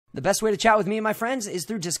The best way to chat with me and my friends is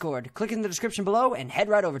through Discord. Click in the description below and head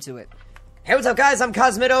right over to it. Hey, what's up guys? I'm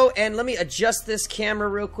Cosmitto, and let me adjust this camera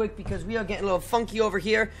real quick because we are getting a little funky over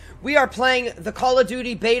here. We are playing the Call of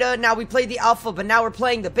Duty beta. Now, we played the alpha, but now we're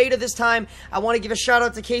playing the beta this time. I want to give a shout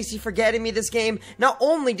out to Casey for getting me this game. Not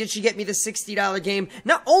only did she get me the $60 game,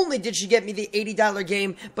 not only did she get me the $80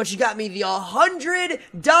 game, but she got me the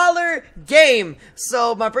 $100 game.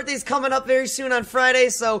 So, my birthday's coming up very soon on Friday,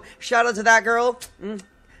 so shout out to that girl.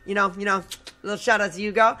 You know, little shout out to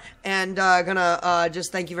you, girl, and gonna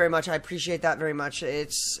just thank you very much. I appreciate that very much.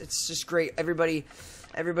 It's just great. Everybody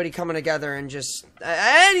coming together and just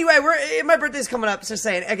anyway, my birthday's coming up. So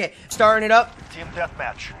saying, okay, starting it up. Team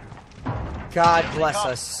deathmatch. God bless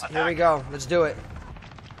us. Here we go. Let's do it.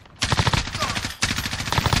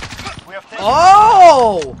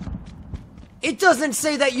 Oh! It doesn't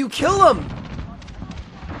say that you kill him.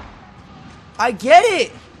 I get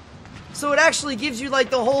it. So it actually gives you, like,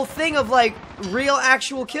 the whole thing of, like, real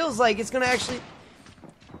actual kills. Like, it's gonna actually...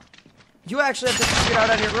 You actually have to figure it out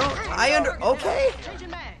on your own. Okay.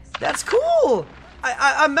 That's cool.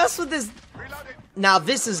 I mess with this. Now,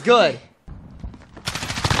 this is good.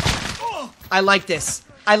 I like this.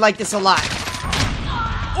 I like this a lot.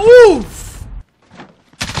 Oof!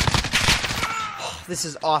 This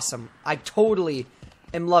is awesome. I totally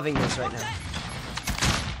am loving this right now.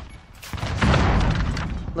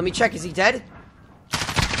 Let me check, is he dead?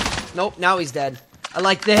 Nope, now he's dead. I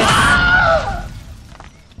like this.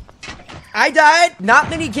 I died. Not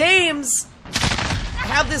many games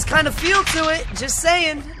have this kind of feel to it. Just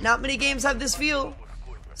saying. Not many games have this feel.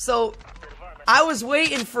 So, I was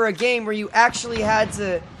waiting for a game where you actually had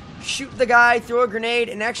to shoot the guy, throw a grenade,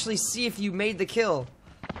 and actually see if you made the kill.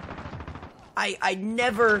 I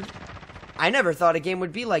never thought a game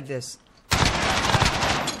would be like this.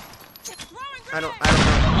 I don't know.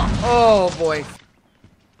 Oh, boy.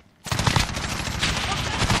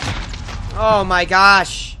 Oh, my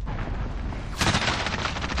gosh.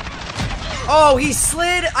 Oh, he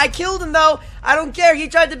slid. I killed him, though. I don't care. He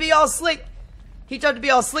tried to be all slick. He tried to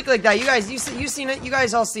be all slick like that. You guys, you seen it? You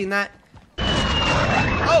guys all seen that?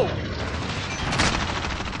 Oh.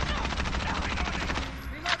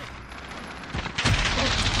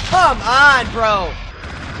 Come on, bro.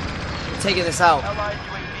 I'm taking this out.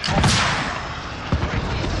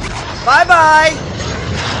 Bye-bye!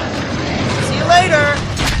 See you later!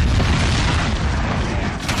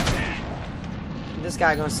 This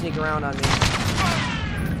guy gonna sneak around on me.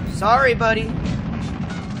 Sorry, buddy.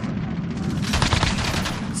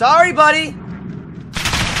 Sorry, buddy!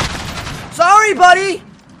 Sorry, buddy!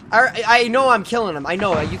 I know I'm killing him. I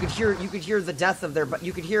know. You could hear the death of their, but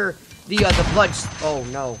you could hear the blood. Oh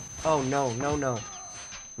no. Oh no, no, no.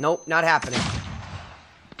 Nope, not happening.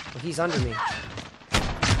 Well, he's under me.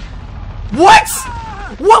 What?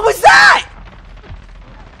 What was that?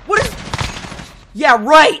 What is... Yeah,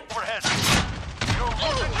 right.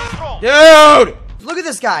 Dude! Look at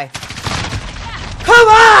this guy. Come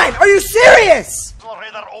on! Are you serious?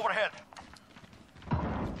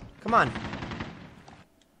 Come on.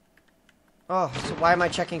 Oh, so why am I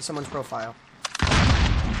checking someone's profile?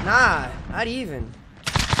 Nah, not even.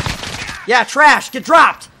 Yeah, trash, get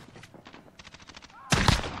dropped!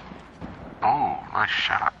 Oh, nice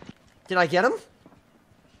shot. Did I get him?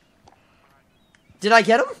 Did I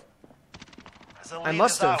get him? I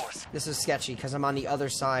must have. This is sketchy because I'm on the other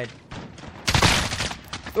side.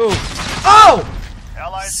 Ooh. Oh!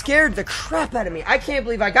 Scared the crap out of me. I can't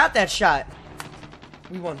believe I got that shot.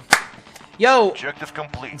 We won. Yo, objective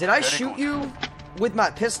complete. Did I shoot you with my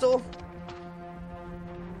pistol?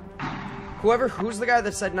 Who's the guy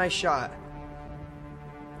that said nice shot?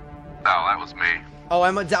 Oh, that was me. Oh,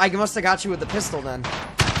 I must have got you with the pistol then.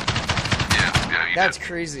 Yeah, you That's did.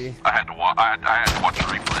 crazy. I had to watch. I had to watch the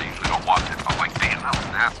replay. Usually don't watch it. I was like, damn, that was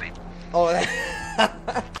nasty. Oh,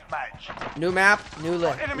 new map, new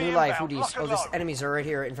life. Who these? Oh, this enemies are right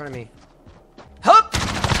here in front of me. Hup!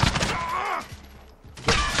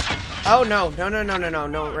 Oh no,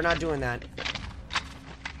 no! We're not doing that.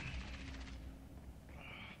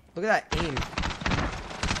 Look at that aim.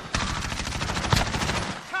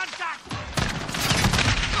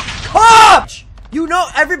 Oh! You know,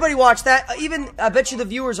 everybody watched that. Even, I bet you the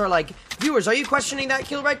viewers are like, viewers, are you questioning that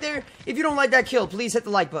kill right there? If you don't like that kill, please hit the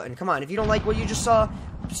like button. Come on, if you don't like what you just saw,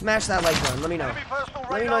 smash that like button. Let me know.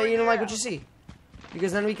 Let me know you don't like what you see.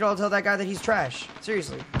 Because then we can all tell that guy that he's trash.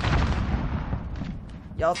 Seriously.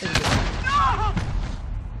 Y'all think this.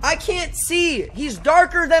 I can't see. He's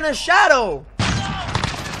darker than a shadow.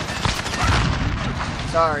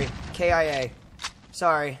 Sorry. KIA.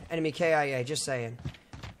 Sorry. Enemy KIA. Just saying.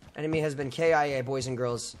 Enemy has been KIA, boys and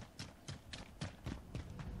girls.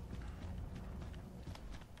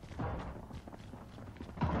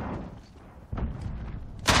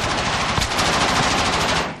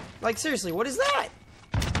 Like, seriously, what is that?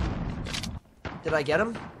 Did I get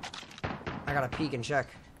him? I gotta peek and check.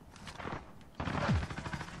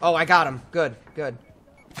 Oh, I got him. Good, good.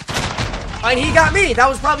 And he got me! That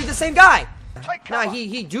was probably the same guy! Nah,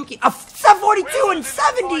 he dookie. 42 and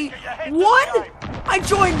 71? I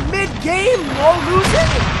joined mid-game while losing?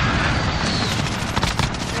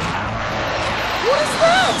 What is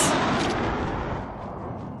that?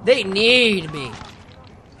 They need me.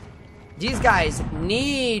 These guys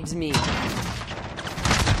need me.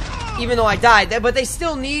 Even though I died, but they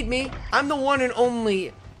still need me. I'm the one and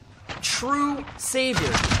only true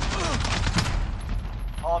savior.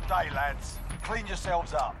 Hard day, lads. Clean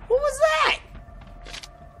yourselves up. What was that?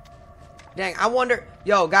 Dang, I wonder.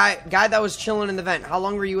 Yo, guy that was chilling in the vent. How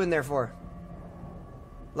long were you in there for?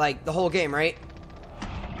 Like the whole game, right?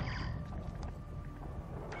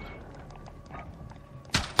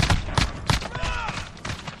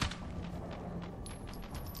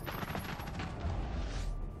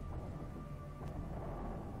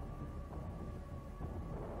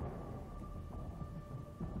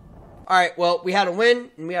 Alright, well, we had a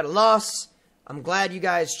win and we had a loss. I'm glad you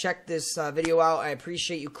guys checked this video out. I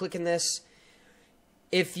appreciate you clicking this.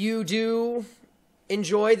 If you do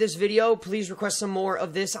enjoy this video, please request some more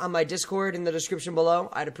of this on my Discord in the description below.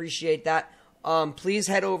 I'd appreciate that. Please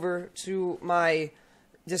head over to my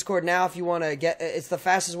Discord now if you want to get... It's the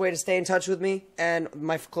fastest way to stay in touch with me and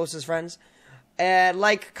my closest friends. And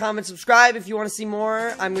like, comment, subscribe if you want to see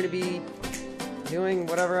more. I'm going to be doing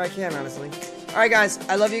whatever I can, honestly. Alright guys,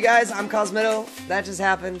 I love you guys. I'm Cosmitto. That just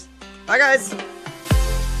happened. Bye guys!